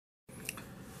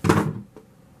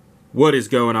What is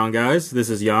going on, guys? This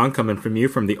is Jan coming from you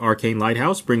from the Arcane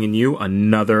Lighthouse, bringing you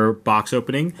another box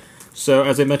opening. So,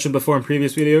 as I mentioned before in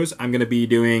previous videos, I'm going to be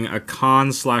doing a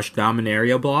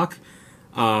Con/Dominaria block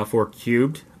for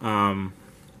Cubed.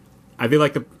 I feel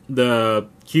like the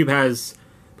Cube has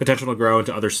potential to grow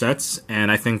into other sets,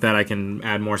 and I think that I can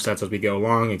add more sets as we go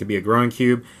along. It could be a growing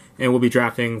Cube, and we'll be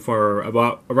drafting for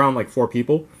around like 4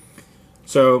 people.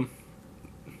 So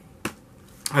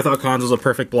I thought Cons was a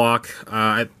perfect block.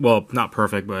 Well, not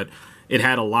perfect, but it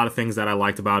had a lot of things that I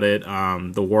liked about it.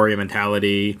 The warrior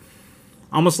mentality,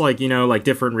 almost like, you know, like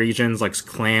different regions, like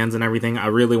clans and everything. I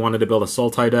really wanted to build a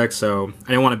Sultai deck, so I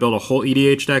didn't want to build a whole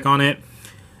EDH deck on it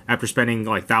after spending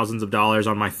like thousands of dollars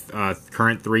on my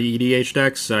current 3 EDH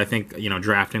decks. So I think, you know,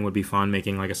 drafting would be fun,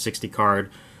 making like a 60 card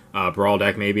Brawl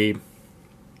deck maybe.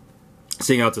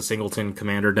 Seeing how it's a singleton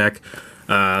commander deck.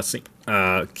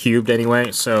 Cubed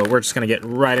anyway, so we're just gonna get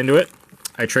right into it.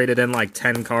 I traded in like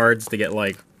 10 cards to get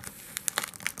like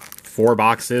 4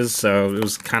 boxes, so it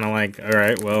was kind of like,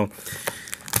 alright, well,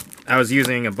 I was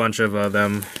using a bunch of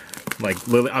them, like,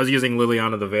 I was using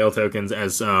Liliana the Veil tokens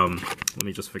as, let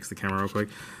me just fix the camera real quick.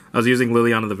 I was using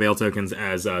Liliana the Veil tokens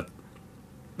as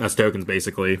tokens,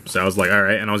 basically, so I was like,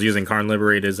 alright, and I was using Karn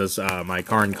Liberators as my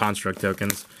Karn Construct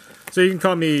tokens. So you can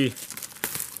call me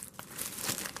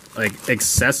like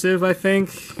excessive, I think.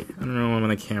 I don't know when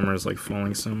the camera is like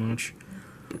falling so much.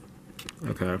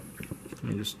 Okay, let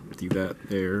me just do that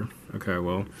there. Okay,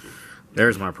 well,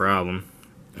 there's my problem.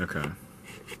 Okay,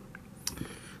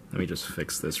 let me just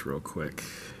fix this real quick.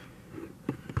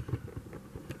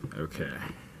 Okay,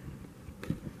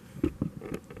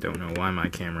 don't know why my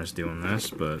camera's doing this,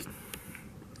 but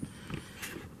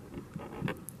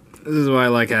this is why I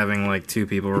like having like 2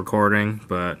 people recording,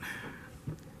 but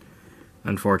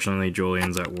unfortunately,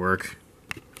 Julian's at work,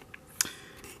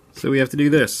 so we have to do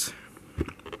this.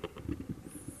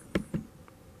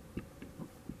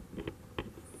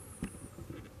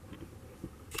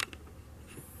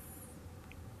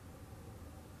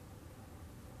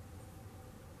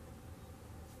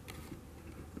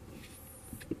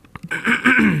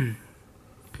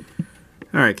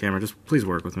 Alright, camera, just please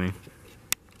work with me.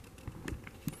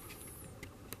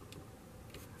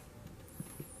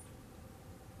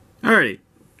 Alrighty.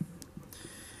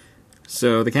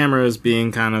 So the camera is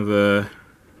being kind of a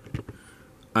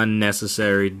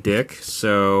unnecessary dick,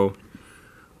 so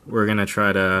we're gonna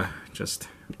try to just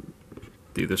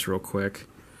do this real quick.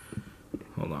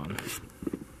 Hold on.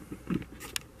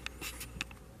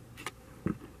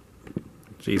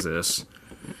 Jesus.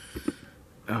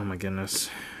 Oh my goodness.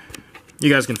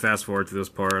 You guys can fast forward to this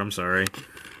part, I'm sorry.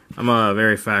 I'm a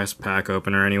very fast pack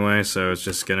opener anyway, so it's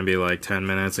just gonna be like 10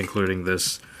 minutes, including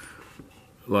this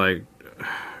like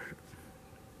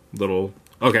little,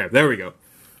 okay, there we go.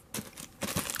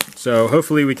 So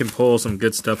hopefully we can pull some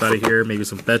good stuff out of here, maybe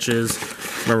some fetches.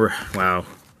 Remember, wow,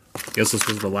 I guess this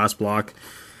was the last block.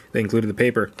 They included the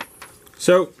paper.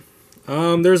 So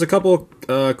there's a couple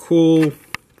cool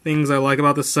things I like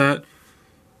about this set.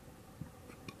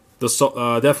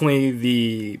 Definitely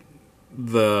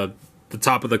the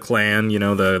top of the clan, you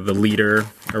know, the leader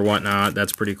or whatnot.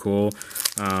 That's pretty cool.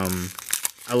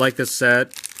 I like this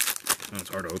set. Oh, it's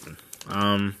hard to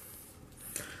open.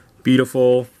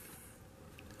 Beautiful.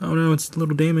 Oh no, it's a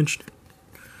little damaged.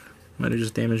 Might have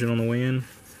just damaged it on the way in.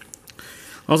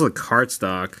 Also, the card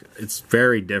stock, it's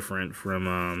very different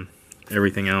from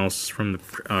everything else from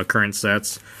the current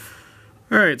sets.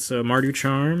 Alright, so Mardu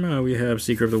Charm, we have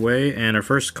Seeker of the Way, and our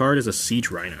first card is a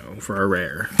Siege Rhino for our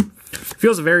rare.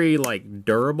 Feels very, like,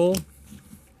 durable,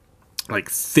 like,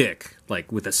 thick,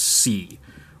 like, with a C.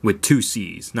 With 2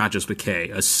 C's, not just with K,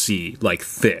 a C, like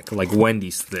thick, like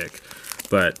Wendy's thick.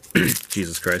 But,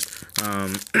 Jesus Christ.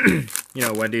 You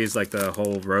know, Wendy's, like, the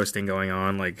whole roasting going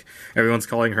on, like, everyone's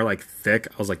calling her, like, thick.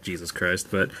 I was like, Jesus Christ.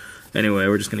 But, anyway,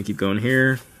 we're just gonna keep going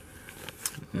here.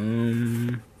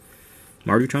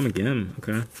 Mardu Charm again,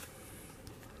 okay.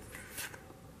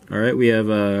 Alright, we have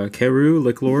Keru,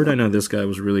 Lick Lord. I know this guy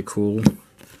was really cool.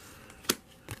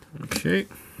 Okay.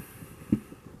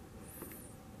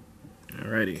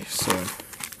 Alrighty, so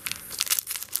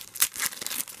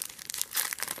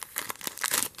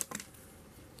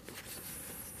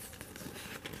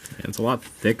it's a lot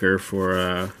thicker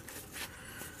for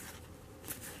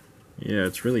yeah,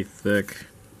 it's really thick.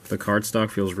 The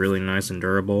cardstock feels really nice and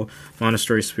durable.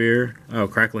 Monastery Sphere. Oh,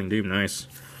 Crackling Doom, nice.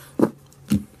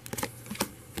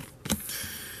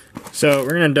 So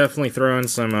we're gonna definitely throw in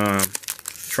some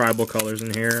tribal colors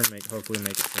in here. Hopefully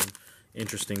make it some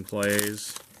interesting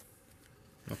plays.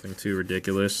 Nothing too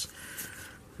ridiculous.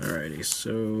 Alrighty,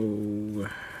 so I'm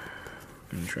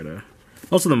gonna try to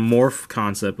Also, the morph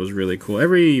concept was really cool.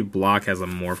 Every block has a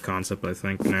morph concept, I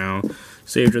think, now.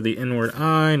 Sage of the Inward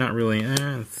Eye, not really,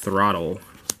 Throttle.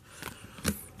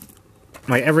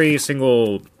 Like, every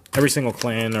single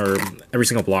clan, or every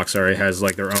single block, sorry, has,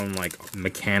 like, their own, like,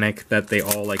 mechanic that they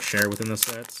all, like, share within the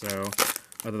set, so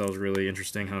I thought that was really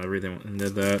interesting how everything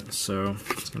did that. So, I'm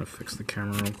just gonna fix the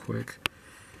camera real quick.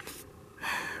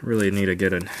 Really need to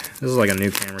get this is like a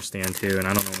new camera stand, too, and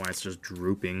I don't know why it's just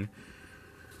drooping.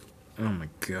 Oh my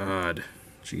god.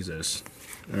 Jesus.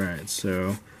 Alright,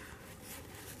 so...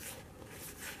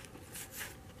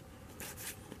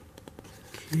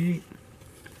 Okay.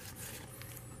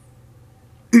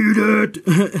 Eat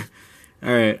it!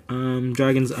 Alright,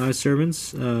 Dragon's Eye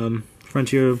Servants,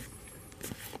 Frontier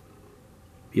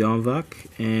Bionvak,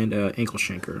 and Ankle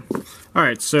Shanker.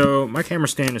 Alright, so my camera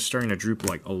stand is starting to droop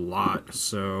like a lot,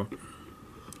 so...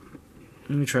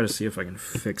 Let me try to see if I can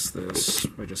fix this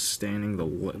by just standing the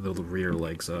rear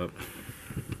legs up.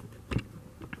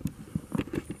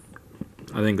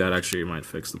 I think that actually might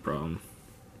fix the problem.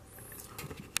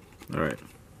 Alright.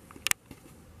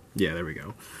 Yeah, there we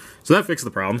go. So that fixed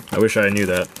the problem. I wish I knew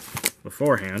that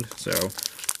beforehand, so...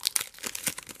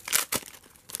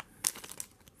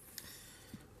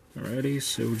 Alrighty,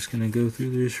 so we're just gonna go through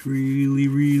this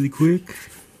really quick.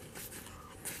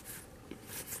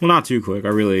 Well, not too quick.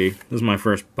 This is my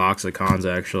first box of cons,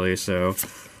 actually, so...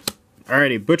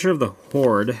 Alrighty, Butcher of the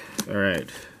Horde. Alright.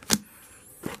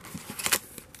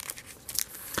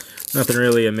 Nothing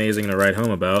really amazing to write home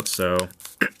about, so...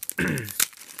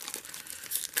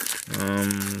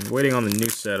 Waiting on the new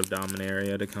set of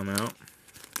Dominaria to come out.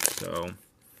 So...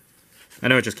 I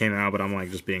know it just came out, but I'm, like,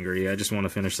 just being greedy. I just want to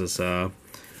finish this,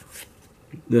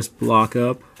 this block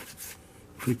up.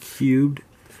 For cubed.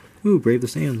 Ooh, Brave the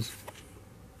Sands.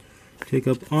 Take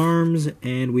up arms,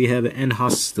 and we have end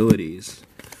hostilities.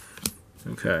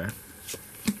 Okay.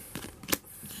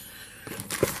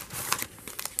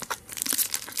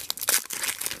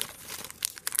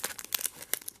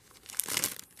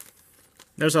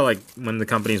 There's how, like, when the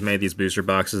companies made these booster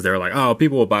boxes, they were like, oh,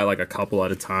 people will buy, like, a couple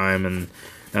at a time, and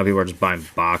now people are just buying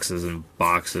boxes and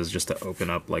boxes just to open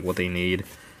up, like, what they need.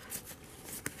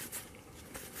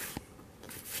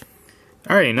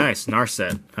 Alrighty, nice.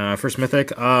 Narset. First Mythic.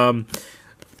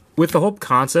 With the whole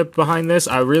concept behind this,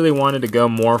 I really wanted to go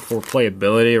more for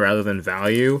playability rather than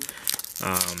value.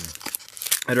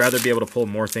 I'd rather be able to pull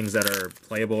more things that are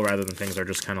playable rather than things that are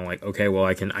just kind of like, okay, well,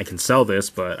 I can sell this,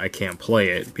 but I can't play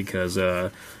it because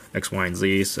X, Y, and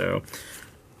Z, so...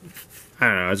 I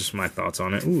don't know, that's just my thoughts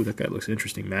on it. Ooh, that guy looks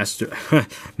interesting. Master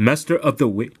of the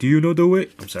Wit. Do you know the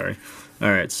Wit? I'm sorry.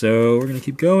 Alright, so we're going to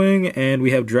keep going, and we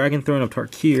have Dragon Throne of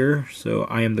Tarkir, so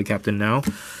I am the captain now.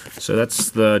 So that's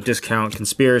the discount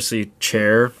conspiracy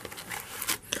chair.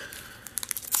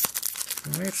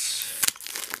 Alright.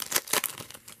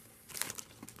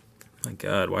 My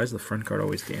god, why is the front card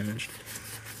always damaged?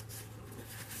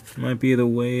 Might be the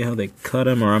way how they cut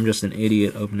him, or I'm just an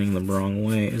idiot opening the wrong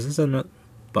way. Is this a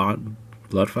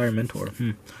Bloodfire Mentor?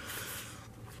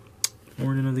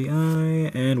 Warden of the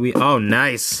Eye, and we... Oh,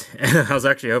 nice! I was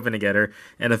actually hoping to get her.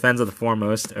 And Offense of the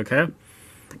Foremost, okay.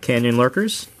 Canyon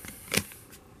Lurkers.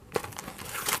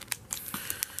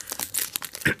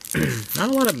 Not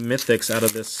a lot of mythics out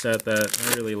of this set that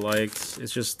I really liked.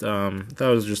 It's just, that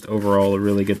was just overall a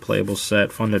really good playable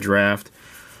set, fun to draft.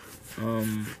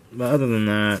 But other than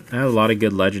that, I had a lot of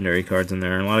good legendary cards in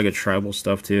there, and a lot of good tribal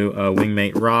stuff too.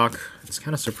 Wingmate Rock. It's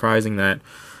kind of surprising that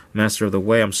Master of the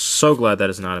Way. I'm so glad that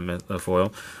it's not a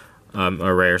foil,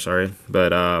 or rare, sorry.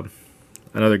 But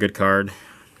another good card.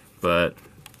 But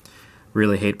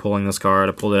really hate pulling this card.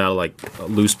 I pulled it out of like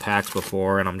loose packs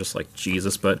before, and I'm just like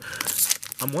Jesus. But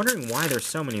I'm wondering why there's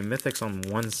so many mythics on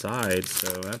one side.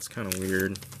 So that's kind of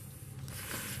weird.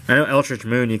 I know Eldritch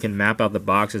Moon, you can map out the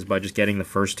boxes by just getting the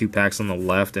first two packs on the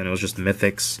left, and it was just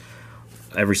mythics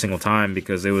every single time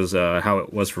because it was how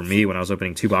it was for me when I was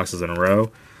opening 2 boxes in a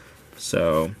row.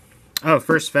 So,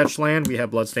 first fetch land, we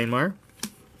have Bloodstained Mire.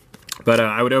 But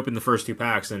I would open the first 2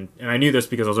 packs, and I knew this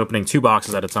because I was opening 2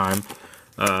 boxes at a time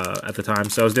at the time.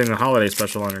 So I was doing a holiday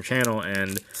special on our channel,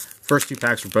 and first 2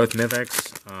 packs were both mythics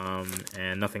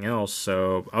and nothing else.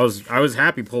 So I was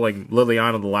happy pulling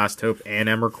Liliana, the Last Hope, and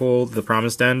Emrakul, the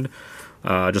Promised End,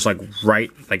 just right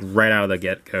out of the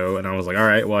get-go. And I was like, all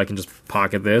right, well, I can just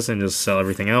pocket this and just sell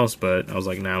everything else. But I was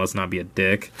like, nah, let's not be a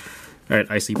dick. All right,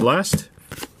 Icy Blast.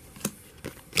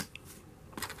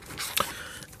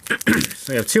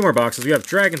 So we have 2 more boxes. We have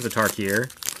Dragons of Tarkir,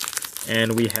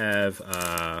 and we have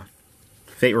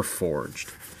Fate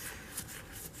Reforged.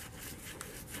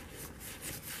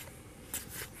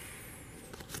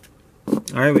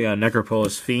 Alright, we got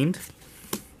Necropolis Fiend.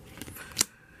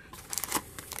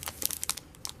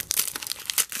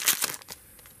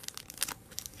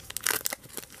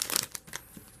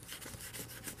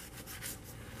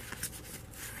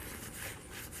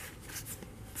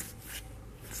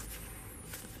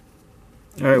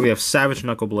 Alright, we have Savage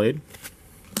Knuckleblade.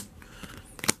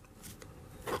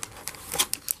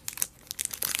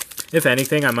 If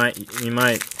anything, you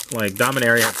might, like,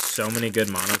 Dominaria has so many good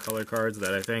monocolor cards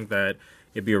that I think that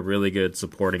it'd be a really good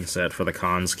supporting set for the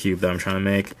Cons cube that I'm trying to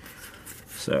make.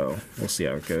 So, we'll see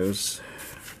how it goes.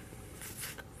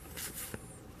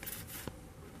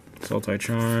 Sultai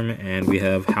Charm, and we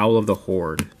have Howl of the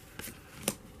Horde.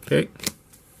 Okay.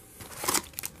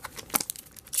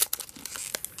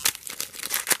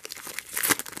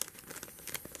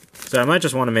 So I might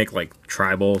just want to make like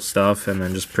tribal stuff and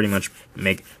then just pretty much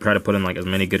try to put in like as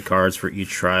many good cards for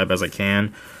each tribe as I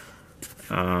can.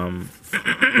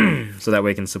 So that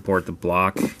way I can support the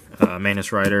block.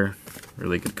 Manus Rider,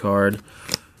 really good card.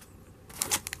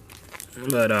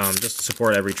 But just to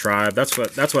support every tribe. That's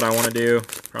what I want to do.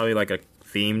 Probably like a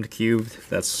themed cube.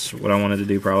 That's what I wanted to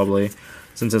do probably.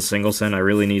 Since it's single sin, I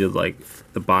really needed like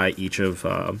to buy each of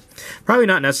probably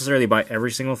not necessarily buy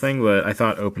every single thing, but I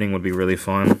thought opening would be really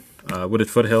fun. Wooded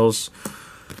Foothills,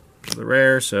 the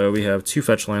rare, so we have 2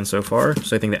 fetch lands so far.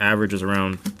 So I think the average is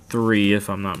around 3 if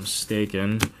I'm not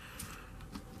mistaken.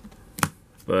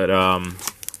 But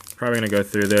probably gonna go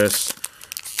through this.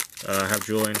 Have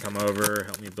Julian come over,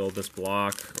 help me build this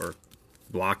block, or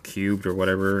block cubed or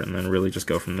whatever, and then really just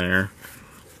go from there.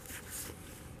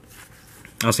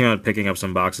 I was thinking about picking up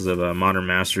some boxes of Modern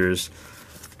Masters,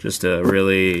 just to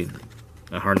really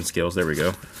harden skills. There we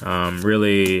go.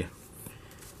 Really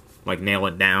like nail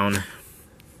it down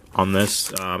on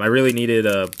this. I really needed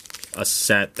a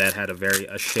set that had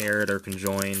a shared or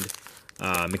conjoined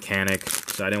mechanic,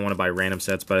 so I didn't want to buy random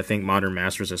sets. But I think Modern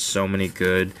Masters has so many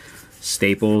good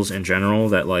staples in general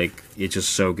that like it's just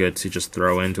so good to just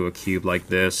throw into a cube like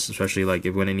this, especially like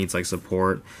when it needs like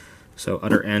support. So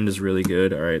Utter End is really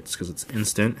good. All right, it's because it's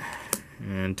instant.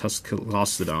 And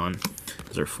Tuscalostodon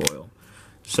is our foil.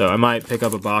 So I might pick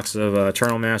up a box of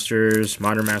Eternal Masters,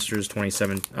 Modern Masters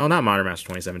 2017. Oh, not Modern Masters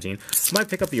 2017. I might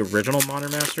pick up the original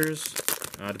Modern Masters,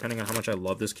 depending on how much I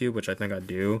love this cube, which I think I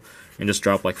do, and just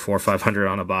drop like 400 or 500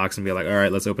 on a box and be like, all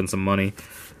right, let's open some money.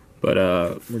 But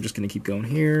we're just gonna keep going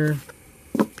here.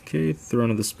 Okay,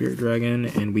 Throne of the Spirit Dragon,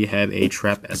 and we have a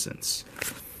Trap Essence,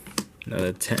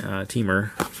 another teamer.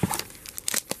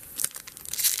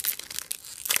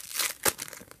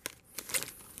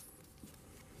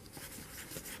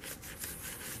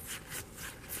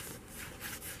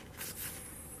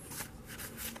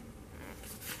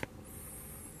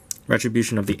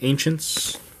 Retribution of the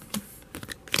Ancients.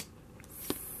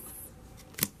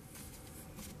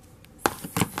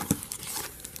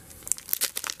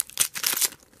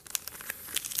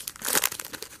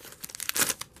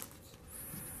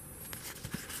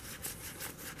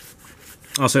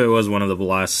 Also, it was one of the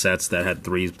last sets that had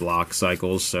 3 block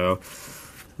cycles, so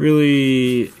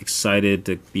really excited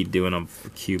to be doing a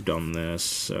cubed on this.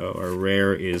 So our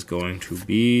rare is going to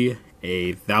be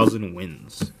a 1,000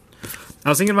 Winds. I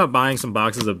was thinking about buying some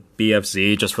boxes of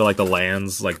BFZ just for like the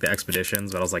lands, like the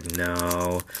expeditions, but I was like,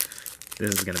 no,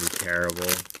 this is gonna be terrible.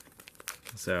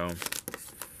 So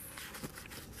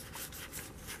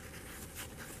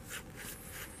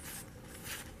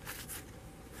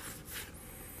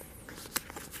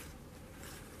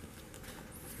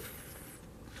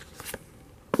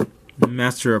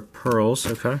Master of Pearls,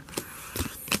 okay.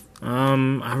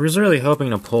 I was really hoping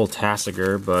to pull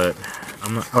Tassiger, but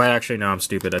I'm not. Oh, actually, no, I'm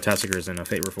stupid. Tassiger's in a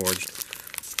Fate Reforged.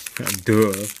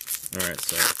 Duh. Alright,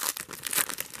 so.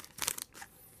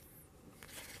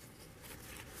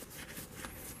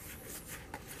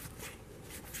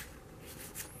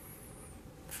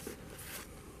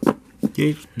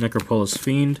 Okay, Necropolis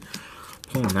Fiend.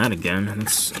 Pulling that again.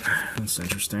 That's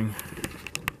interesting.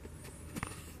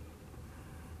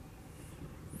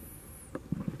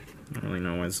 I don't really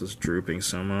know why this is drooping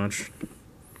so much.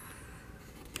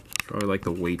 Probably like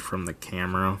the weight from the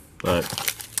camera, but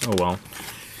oh well.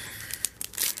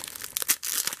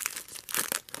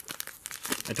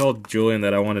 I told Julian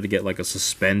that I wanted to get like a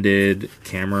suspended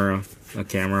camera, a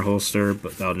camera holster,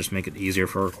 but that'll just make it easier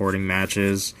for recording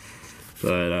matches.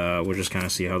 But we'll just kind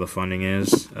of see how the funding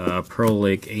is. Pearl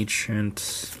Lake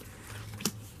Ancient.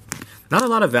 Not a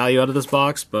lot of value out of this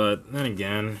box, but then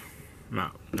again,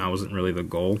 that wasn't really the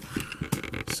goal.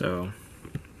 So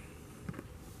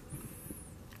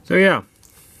yeah,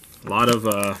 a lot of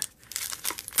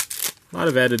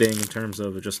editing in terms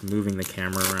of just moving the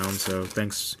camera around. So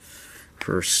thanks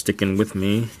for sticking with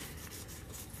me.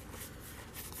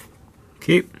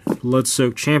 Okay,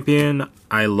 Blood-Soaked Champion.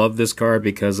 I love this card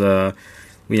because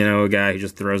we know a guy who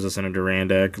just throws us in a Duran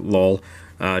deck. Lol.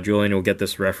 Julian will get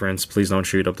this reference. Please don't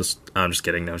shoot up this. I'm just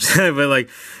kidding. No, but like,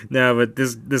 no, but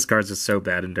this card's just so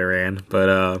bad in Duran.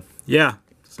 But yeah.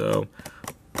 So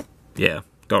Yeah,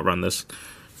 don't run this.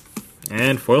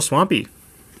 And foil Swampy.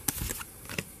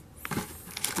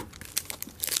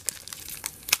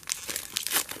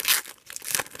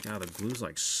 God, the glue's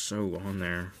like so on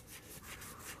there.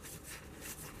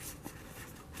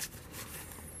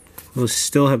 We'll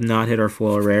still have not hit our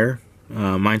foil rare.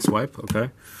 Mind Swipe, okay.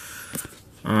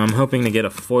 I'm hoping to get a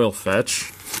foil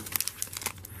fetch.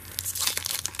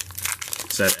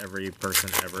 Said every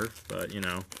person ever, but you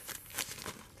know.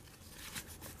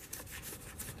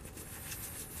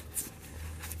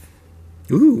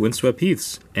 Ooh, Windswept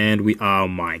Heaths. And we, oh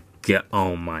my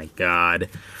god.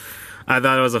 I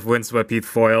thought it was a Windswept Heath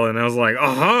foil, and I was like,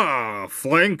 aha,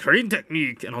 Flying Crane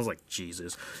Technique. And I was like,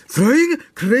 Jesus. Flying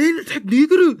Crane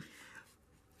Technique?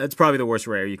 That's probably the worst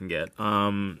rare you can get.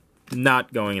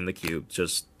 Not going in the cube,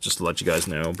 just to let you guys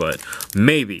know, but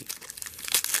maybe.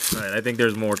 Alright, I think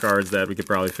there's more cards that we could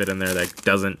probably fit in there that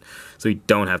doesn't, so we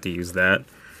don't have to use that.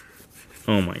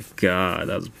 Oh my god,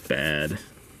 that was bad.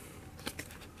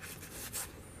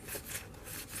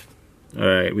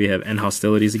 Alright, we have End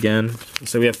Hostilities again.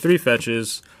 So we have 3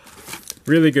 fetches.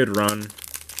 Really good run.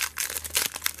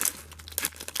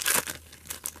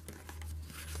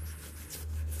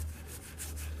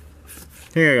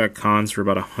 I think I got cons for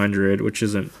about 100, which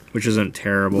isn't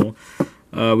terrible.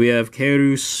 We have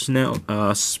Keru Snail.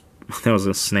 That was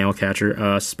a snail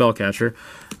catcher, spell catcher,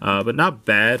 but not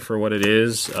bad for what it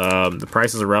is. The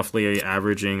prices are roughly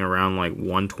averaging around like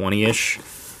 120-ish,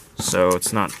 so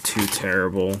it's not too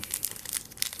terrible.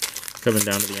 Coming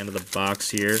down to the end of the box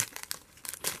here.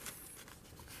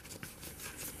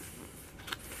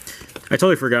 I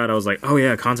totally forgot. I was like, oh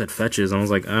yeah, content fetches. I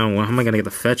was like, oh, well, how am I gonna get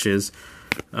the fetches?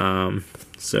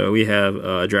 So we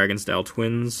have Dragon Style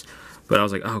Twins. But I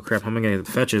was like, oh crap, how am I gonna get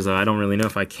the fetches? I don't really know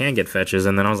if I can get fetches.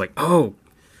 And then I was like, oh,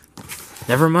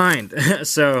 never mind.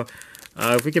 So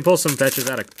if we can pull some fetches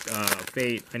out of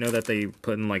Fate, I know that they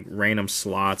put in like random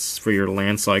slots for your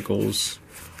land cycles.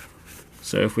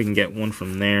 So if we can get one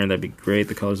from there, that'd be great.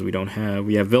 The colors we don't have.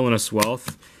 We have Villainous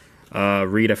Wealth.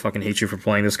 Reed, I fucking hate you for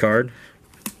playing this card.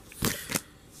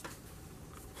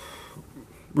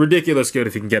 Ridiculous good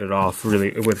if you can get it off,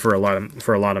 really, for a lot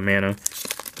of mana.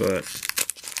 But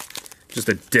just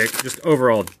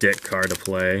overall dick card to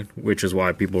play, which is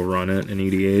why people run it in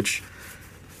EDH.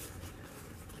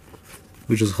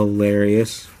 Which is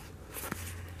hilarious.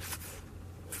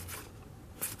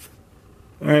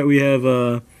 Alright, we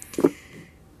have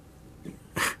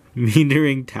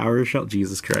Meandering Tower Shell.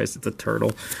 Jesus Christ, it's a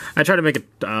turtle. I tried to make it,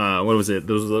 what was it?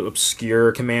 Those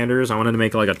obscure commanders. I wanted to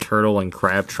make like a turtle and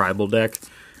crab tribal deck.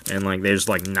 And like there's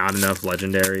like not enough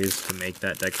legendaries to make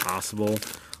that deck possible.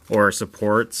 Or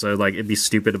support. So like it'd be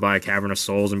stupid to buy a Cavern of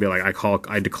Souls and be like,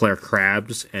 I declare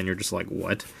crabs, and you're just like,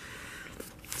 what?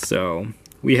 So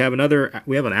we have an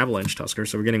Avalanche Tusker,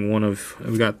 so we're getting one of,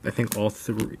 we got, I think all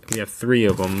 3, we have 3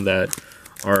 of them that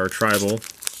are tribal.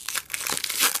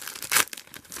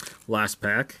 Last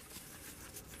pack.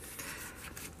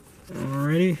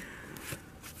 Alrighty.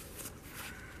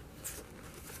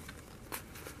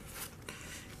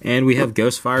 And we have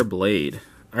Ghostfire Blade.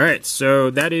 Alright, so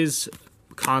that is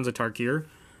Khans of Tarkir.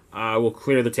 We'll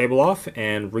clear the table off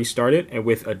and restart it and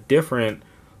with a different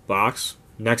box.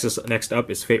 Next up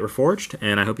is Fate Reforged,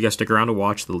 and I hope you guys stick around to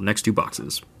watch the next 2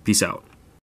 boxes. Peace out.